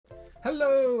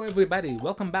Hello everybody,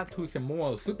 welcome back to some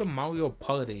more Super Mario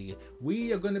Party.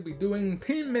 We are going to be doing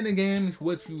team minigames,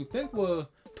 which you think were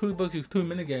 2 versus 2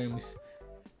 minigames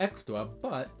extra,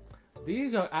 but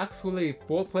these are actually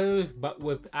 4 players but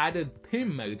with added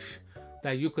teammates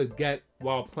that you could get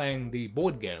while playing the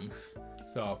board games.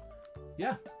 So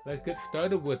yeah, let's get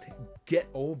started with Get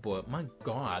Over It. My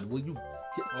god, will you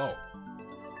get... Oh.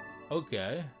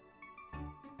 Okay.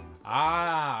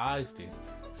 Ah, I see.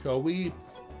 So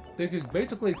this is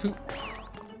basically 2...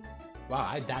 Wow,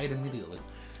 I died immediately.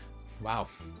 Wow.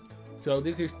 So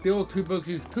this is still 2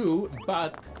 versus 2,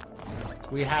 but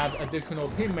we have additional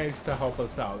teammates to help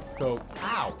us out. So,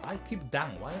 ow, I keep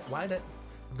dying. Why that?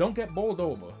 Don't get bowled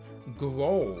over.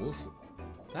 Grolls.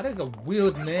 That is a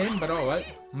weird name, but alright.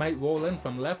 Might roll in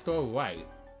from left or right.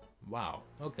 Wow,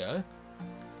 okay.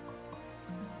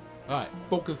 Alright,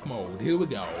 focus mode. Here we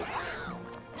go.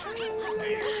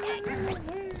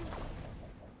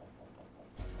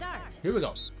 Start. Here we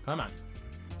go. Come on.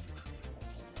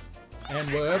 And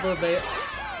wherever they...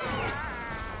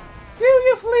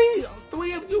 Seriously?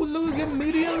 3 of you lose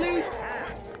immediately?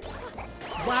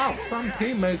 Wow, some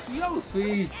teammates. Yo,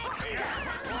 see.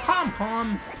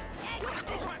 Pom-pom.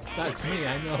 That's me,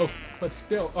 I know. But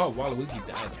still. Oh, Waluigi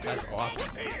died. That's awesome.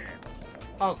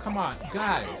 Oh, come on.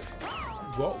 Guys.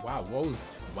 Whoa, wow, Rose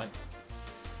went.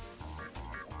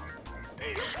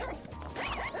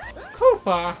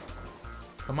 Koopa.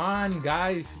 Come on,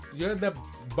 guys. You're the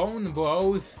Bone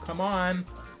Bros. Come on.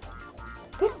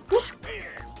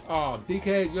 Oh,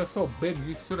 DK, you're so big.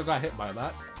 You should have got hit by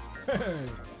that.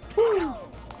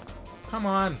 Come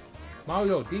on.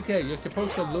 Mario, DK, you're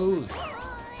supposed to lose.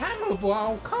 Hammer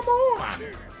Bro, come on.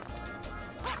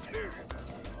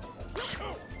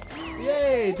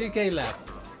 Yay, DK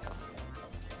left.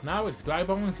 Now it's Dry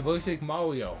Bones versus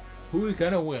Mario. Who's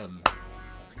gonna win?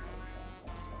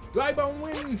 Dry Bone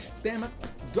wins, damn it.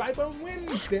 Dry Bone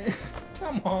wins,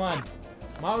 come on.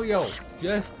 Mario,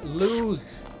 just lose.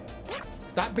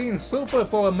 Stop being super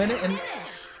for a minute and...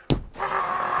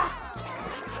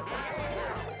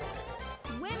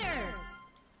 Winners.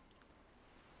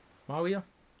 Mario,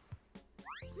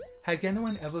 has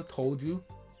anyone ever told you,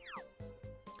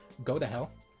 go to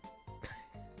hell?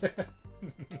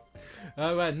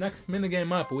 Alright, next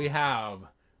minigame up we have...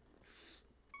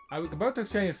 I was about to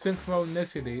say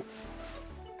synchronicity,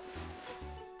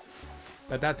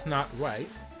 but that's not right.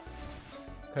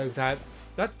 Because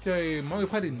that's a Mario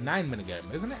Party 9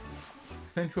 minigame, isn't it?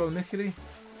 Synchronicity?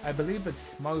 I believe it's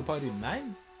Mario Party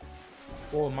 9?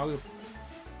 Or Mario...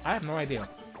 I have no idea.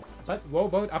 But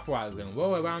rowboat uprising.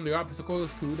 Row around the obstacles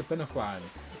to the finish line.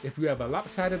 If you have a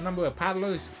lopsided number of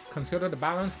paddlers, consider the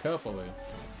balance carefully.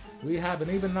 We have an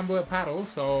even number of paddles,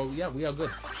 so yeah, we are good.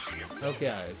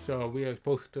 Okay, so we are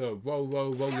supposed to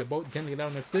row your boat gently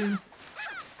down the stream.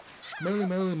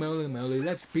 Merrily,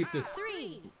 let's beat this.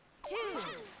 3, 2,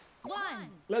 1.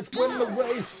 Let's win the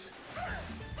race.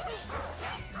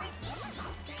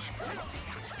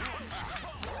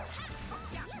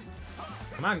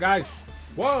 Come on, guys.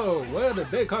 Whoa, where did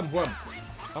they come from?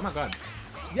 Oh my god.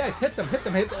 Yes, hit them.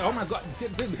 Oh my god.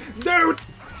 Dude,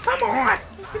 come on.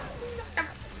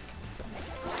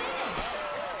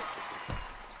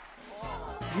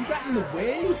 You got in the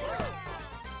way?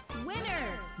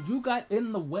 Winners. You got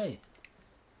in the way.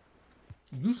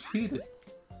 You cheated.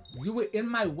 You were in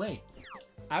my way.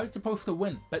 I was supposed to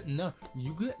win, but no,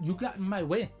 you got in my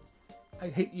way. I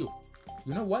hate you.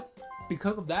 You know what?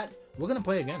 Because of that, we're gonna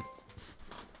play again.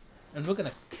 And we're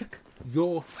gonna kick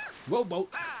your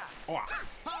rowboat off.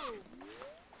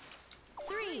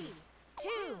 3, 2,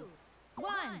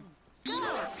 1,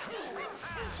 go!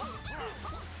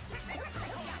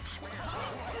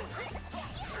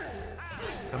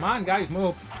 Come on, guys,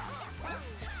 move.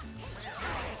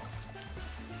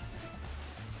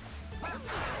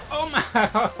 Oh my!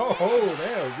 Oh,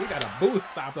 there, we got a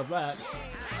boost off of that.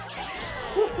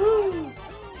 Woohoo!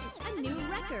 A new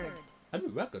record. A new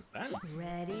record, damn.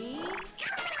 Ready?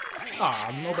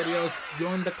 Ah, nobody else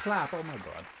joined the clap. Oh my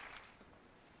god.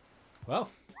 Well,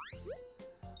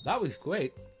 that was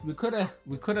great. We could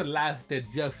have lasted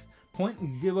just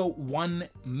 0.01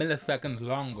 milliseconds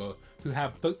longer to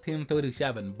have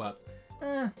 1337, but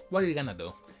what are you gonna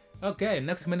do? Okay,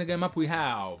 next minigame up we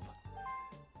have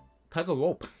tug of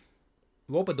rope.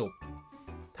 Rope-a-dope.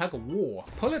 Tug of war.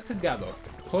 Pull it together.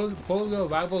 Pull your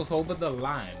rivals over the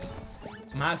line.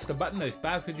 Mash the button as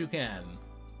fast as you can.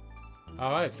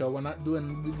 Alright, so we're not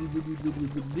doing...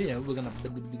 We're gonna...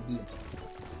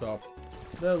 So,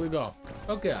 there we go.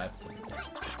 Okay.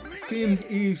 Seems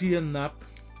easy enough.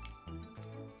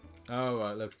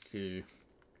 Alright, let's see.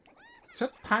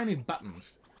 Such tiny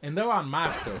buttons. And they're on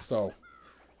master, so...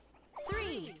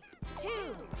 2,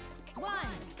 1,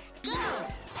 go!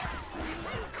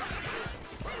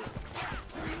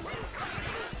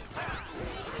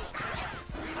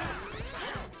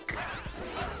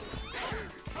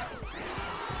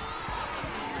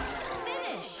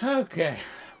 Finish! Okay,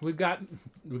 we got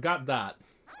that.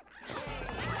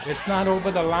 It's not over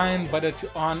the line, but it's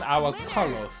on our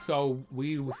color, so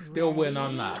we still win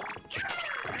on that.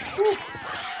 Woo.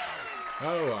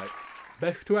 All right,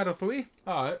 best 2 out of 3.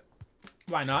 All right,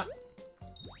 why not?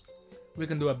 We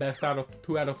can do a best 2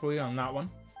 out of 3 on that one.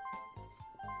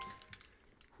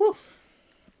 Woo.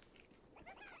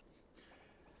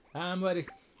 I'm ready.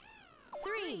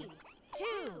 3, 2,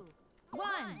 1,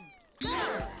 go!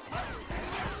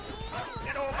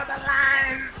 Get over the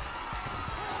line!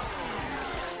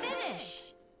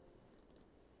 Finish!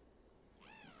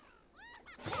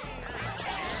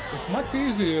 It's much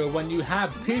easier when you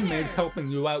have teammates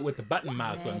helping you out with the button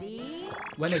mashing. Ready?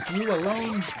 When it's you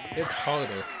alone, it's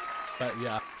harder. But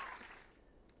yeah.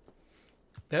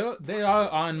 They are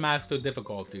on master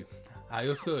difficulty, I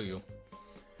assure you.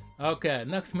 Okay,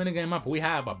 next minigame up, we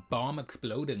have a bomb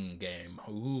exploding game.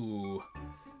 Ooh.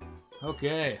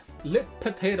 Okay, lit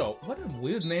potato. What a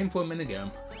weird name for a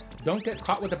minigame. Don't get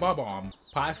caught with the bar bomb.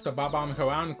 Pass the bar bombs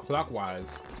around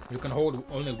clockwise. You can hold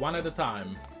only one at a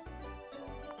time.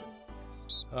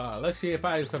 Let's see if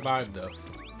I survive this.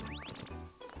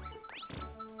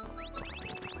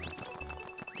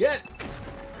 Get!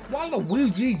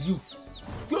 Waluigi, you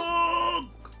suck!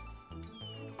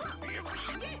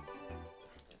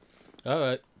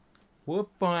 Alright. We're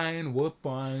fine, we're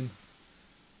fine.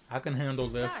 I can handle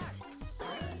this.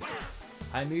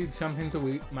 I need something to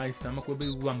eat. My stomach will be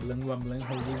rumbling, rumbling,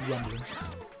 rumbling, rumbling.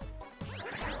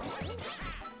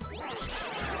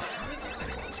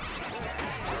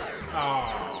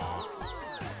 Aww.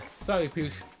 Sorry,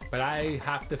 Peach, but I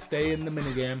have to stay in the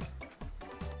minigame.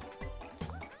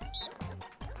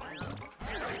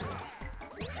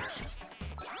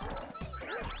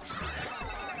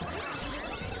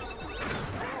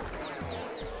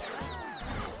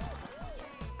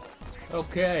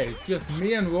 Okay, just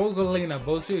me and Rosalina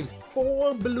versus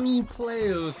 4 blue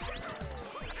players.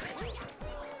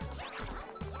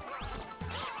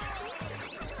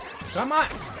 Come on!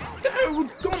 Dude,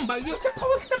 Goomba, you're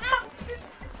supposed to mouse it!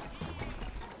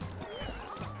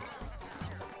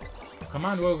 Come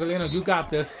on, Rosalina, you got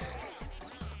this.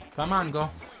 Come on, go.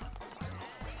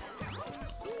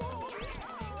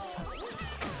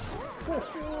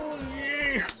 Oh,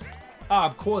 yeah. Ah,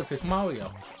 of course, it's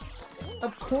Mario.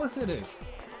 Of course it is.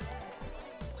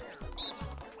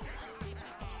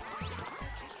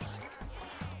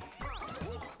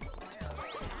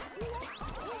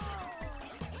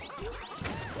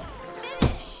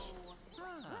 Finish!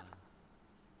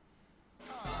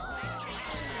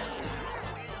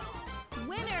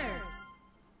 Winners!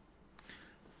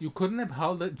 You couldn't have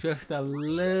held it just a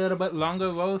little bit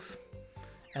longer, Rose?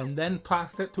 And then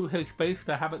tossed it to his face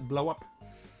to have it blow up?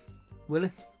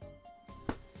 Really?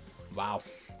 Wow.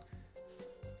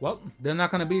 Well, they're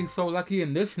not gonna be so lucky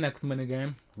in this next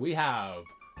minigame. We have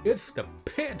It's the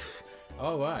Pits!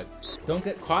 Alright. Don't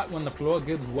get caught when the floor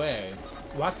gives way.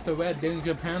 Watch the red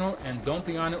danger panel and don't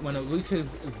be on it when it reaches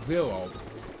 0.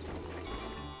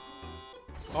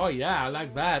 Oh yeah, I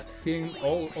like that. Seeing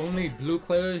only blue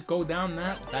players go down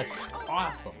that's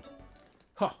awesome.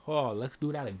 Oh, let's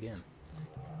do that again.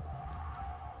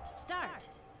 Start!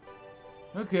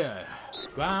 Okay,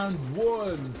 round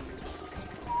 1.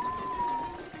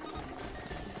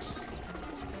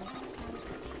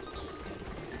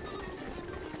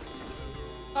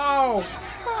 Oh,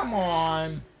 come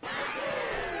on.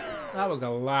 That was a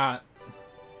lot.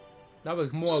 That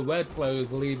was more red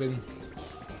players leaving.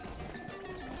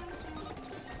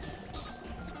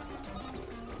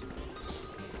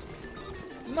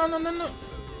 No.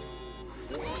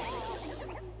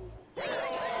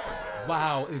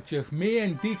 Wow, it's just me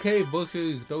and DK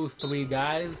versus those 3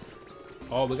 guys.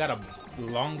 Oh, we got a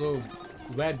longer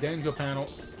red danger panel.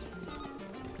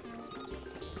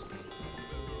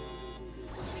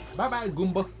 Bye-bye,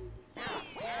 Goomba.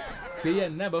 See ya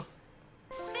never.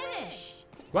 Finish!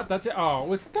 What? That's it?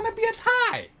 Oh, it's gonna be a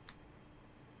tie.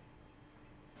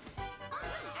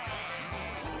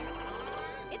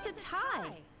 It's a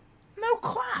tie! No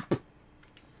crap.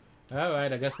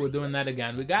 Alright, I guess we're doing that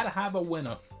again. We gotta have a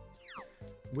winner.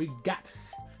 We got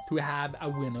to have a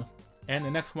winner. And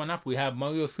the next one up, we have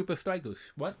Mario Super Strikers.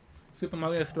 What? Super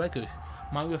Mario Strikers.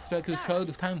 Mario Strikers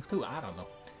Charge times 2. I don't know.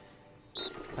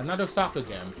 Another soccer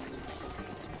game.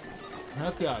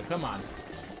 Okay, come on.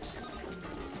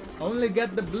 Only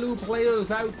get the blue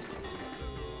players out.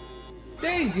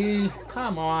 Daisy,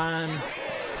 come on.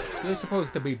 You're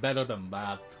supposed to be better than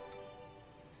that.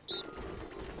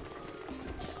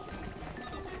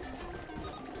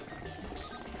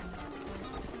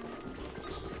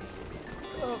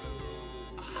 Oh,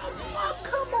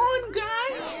 come on,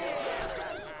 guys!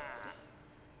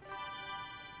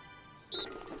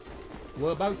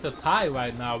 We're about to tie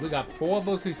right now. We got 4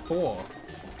 versus 4.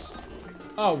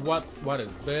 Oh, what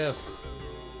is this?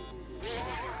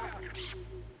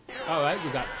 Alright, we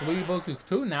got 3 versus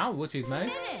 2 now, which is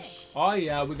nice. Finish. Oh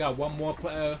yeah, we got one more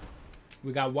player.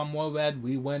 We got one more red.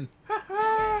 We win.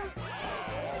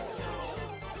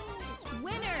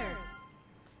 Winners.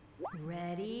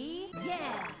 Ready?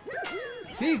 Yeah.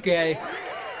 DK,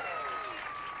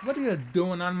 what are you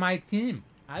doing on my team?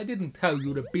 I didn't tell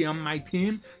you to be on my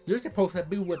team. You're supposed to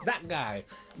be with that guy.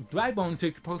 Drybones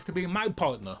is supposed to be my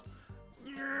partner.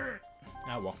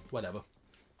 Ah, well, whatever.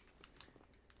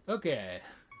 Okay.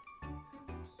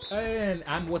 And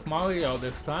I'm with Mario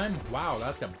this time. Wow,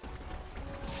 that's a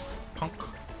punk.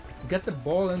 Get the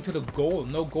ball into the goal.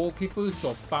 No goalkeepers,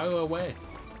 so fire away.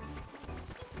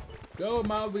 Go,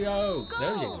 Mario! Goal.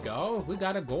 There you go. We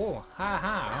got a goal. Ha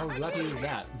ha, how lucky is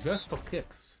that? Just for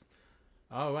kicks.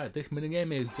 Alright, this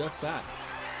minigame is just that.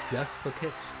 Just for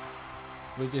kicks.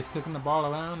 We're just kicking the ball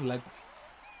around like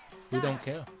we don't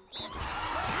care.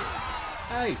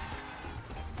 Hey!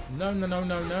 No, no, no,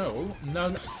 no, no. No,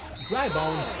 no.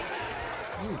 Drybones!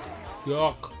 You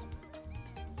suck.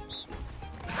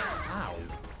 Ow.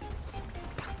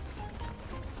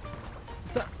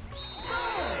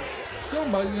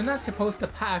 Dumbo, you're not supposed to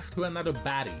pass to another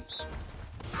baddie.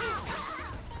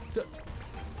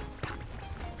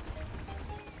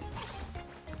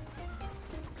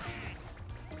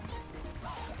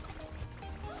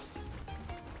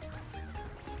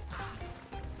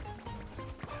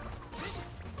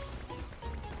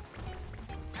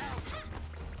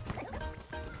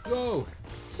 Go!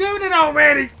 Shoot it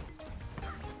already!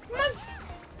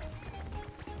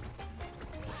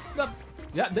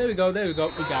 Yeah, there we go, we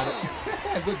got it.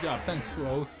 Good job, thanks,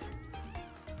 Rose.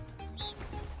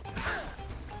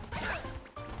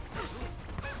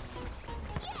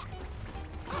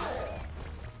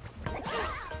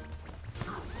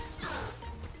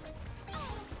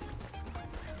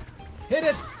 Hit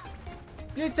it!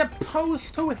 You're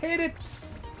supposed to hit it!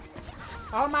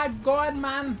 Oh my god,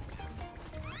 man!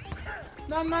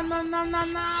 No, no, no, no, no,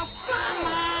 no! Come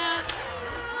on!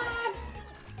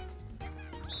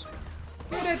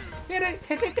 Hit it! Hit it!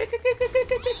 Hit it!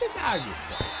 Ah, you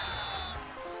suck.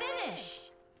 Finish.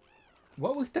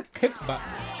 What was the kick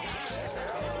button?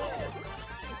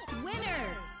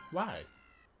 Winners. Why?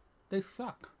 They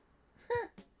suck.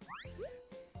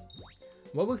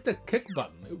 What was the kick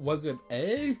button? Was it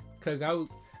A? Because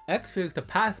X is the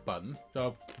pass button,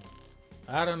 so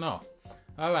I don't know.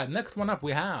 Alright, next one up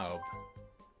we have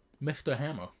Mr.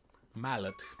 Hammer.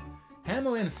 Mallet.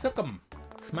 Hammer and Sick'em.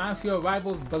 Smash your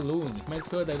rival's balloons. Make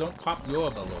sure they don't pop your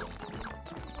balloon.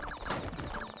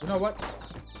 You know what?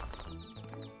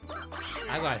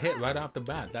 I got hit right off the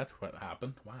bat. That's what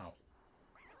happened. Wow.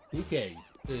 DK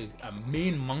is a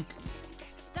mean monkey.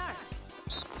 Start.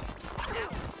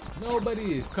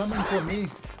 Nobody is coming for me.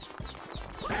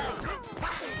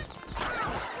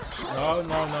 No,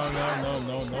 no, no, no, no,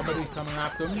 no. Nobody's coming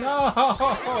after me. No! Come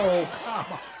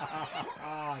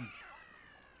on.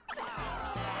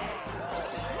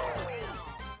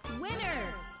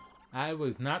 Winners. I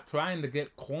was not trying to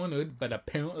get cornered, but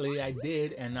apparently I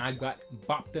did, and I got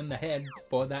bopped in the head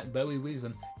for that very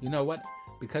reason. You know what?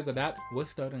 Because of that, we're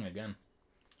starting again.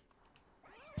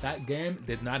 That game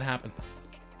did not happen.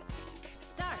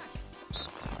 Start.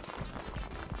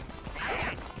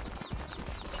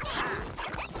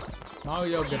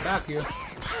 Mario, get back here.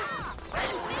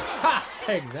 Ha!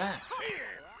 Take that.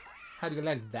 How do you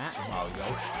like that,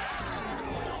 Mario?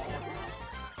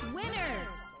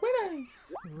 Winners. Winners!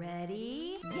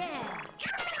 Ready? Yeah.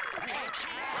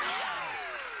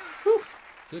 Whew.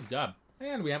 Good job.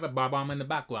 And we have a Bob-omb in the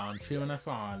background cheering us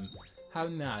on. How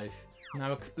nice.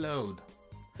 Now explode.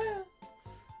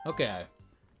 Okay.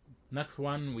 Next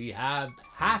one, we have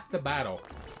half the battle.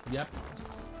 Yep.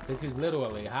 This is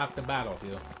literally half the battle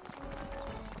here.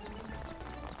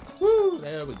 Woo!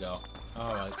 There we go.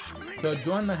 Alright. So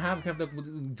join the half of the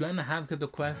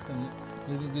quest, and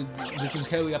you can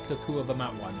carry up to 2 of them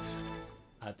at once.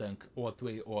 I think. Or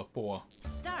 3 or 4.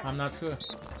 Start. I'm not sure.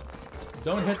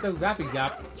 Don't hit the zappy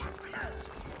gap.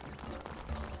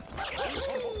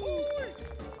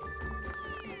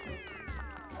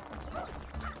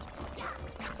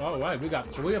 Alright, we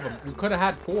got 3 of them. We could have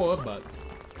had 4, but...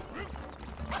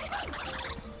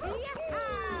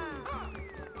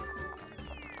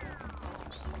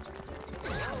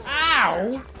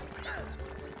 Ow!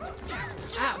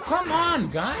 Come on,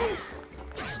 guys!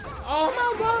 Oh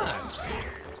my god!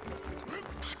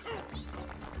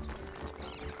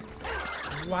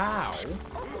 Wow.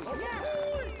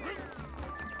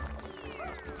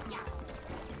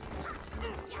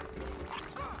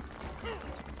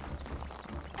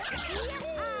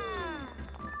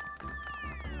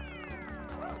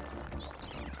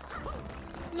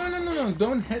 No,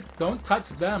 don't touch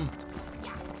them.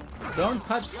 Don't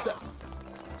touch them.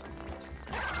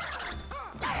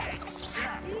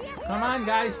 Come on,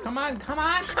 guys, come on!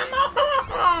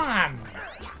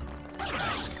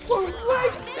 We're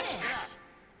right there.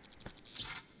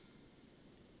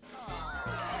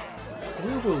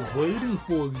 We were waiting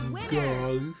for you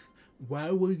guys.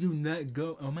 Why would you not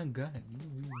go? Oh my god.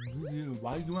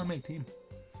 Why are you on my team?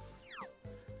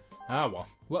 Oh well.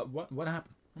 What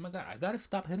happened? Oh my god, I gotta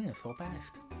stop hitting it so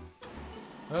fast.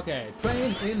 Okay,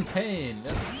 train in pain.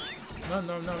 No.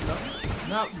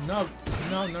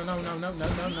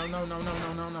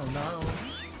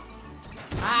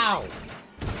 Ow!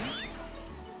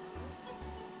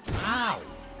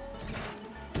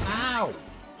 Ow!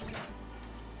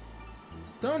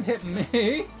 Don't hit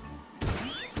me!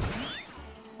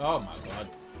 Oh my god.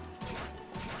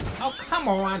 Oh, come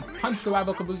on! Punch the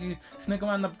rival kabuki, sneak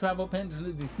around the travel pins,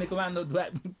 sneak around the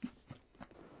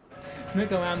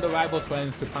rival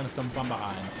trains to punch them from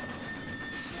behind.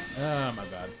 Oh my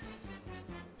god.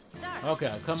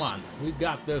 Okay, come on. We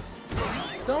got this.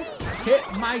 Don't hit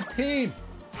my team!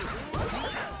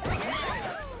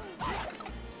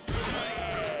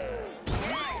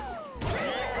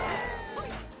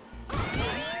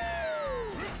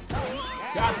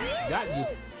 Got you.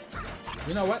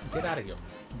 You know what? Get out of here.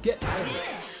 Get out of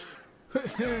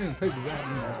here.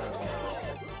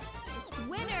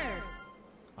 Winners.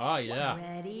 Oh yeah.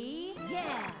 Ready?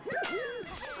 Yeah.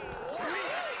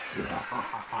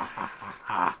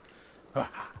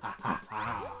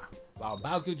 Wow,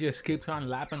 Bowser just keeps on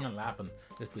laughing and laughing.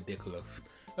 It's ridiculous.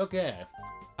 Okay.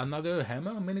 Another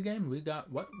hammer minigame? We got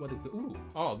what is it? Ooh,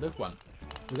 oh, this one.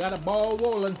 We got a ball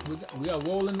rolling. We are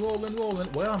rolling.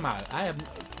 Where am I? I have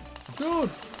dude!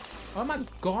 Oh my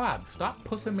god, stop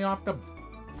pushing me off the...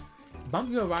 Bump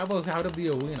your rivals out of the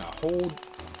arena. Hold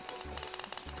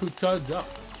to charge up.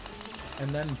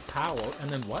 And then power.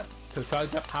 And then what? To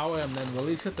charge up power and then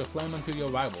release it to slam into your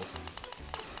rivals.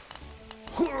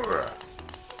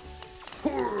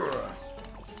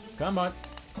 Come on.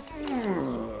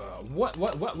 What?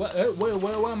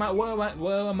 Where am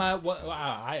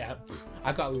I?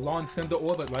 I got launched into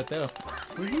orbit right there.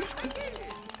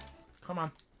 Come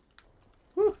on.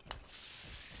 Woo.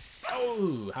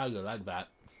 Oh, how you like that?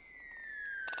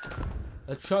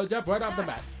 Let's charge up right off the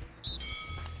bat.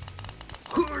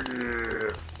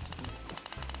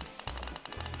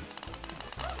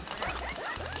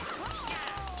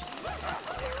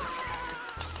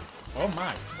 Oh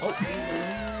my! Oh!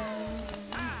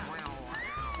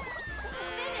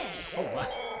 Finish. Oh my!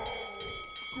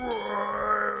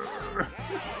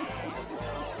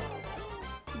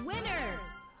 Winners.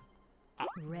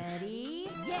 Ready?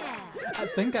 Yeah. I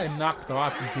think I knocked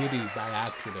off Diddy by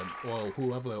accident, or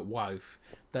whoever it was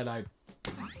that I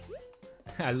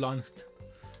launched.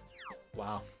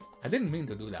 Wow, I didn't mean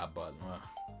to do that, but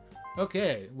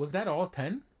okay. Was that all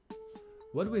 10?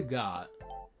 What do we got?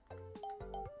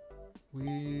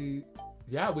 We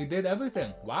did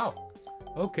everything. Wow.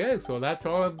 Okay, so that's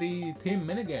all of the team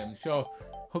minigames. So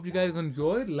hope you guys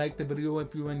enjoyed. Like the video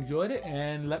if you enjoyed it,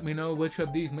 and let me know which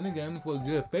of these minigames was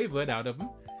your favorite out of them.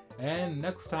 And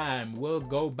next time we'll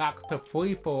go back to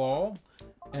free for all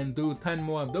and do 10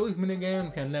 more of those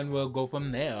minigames, and then we'll go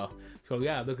from there. So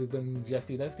yeah, this has been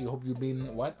Justy-Dusty. Hope you've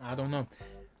been what? I don't know.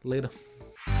 Later.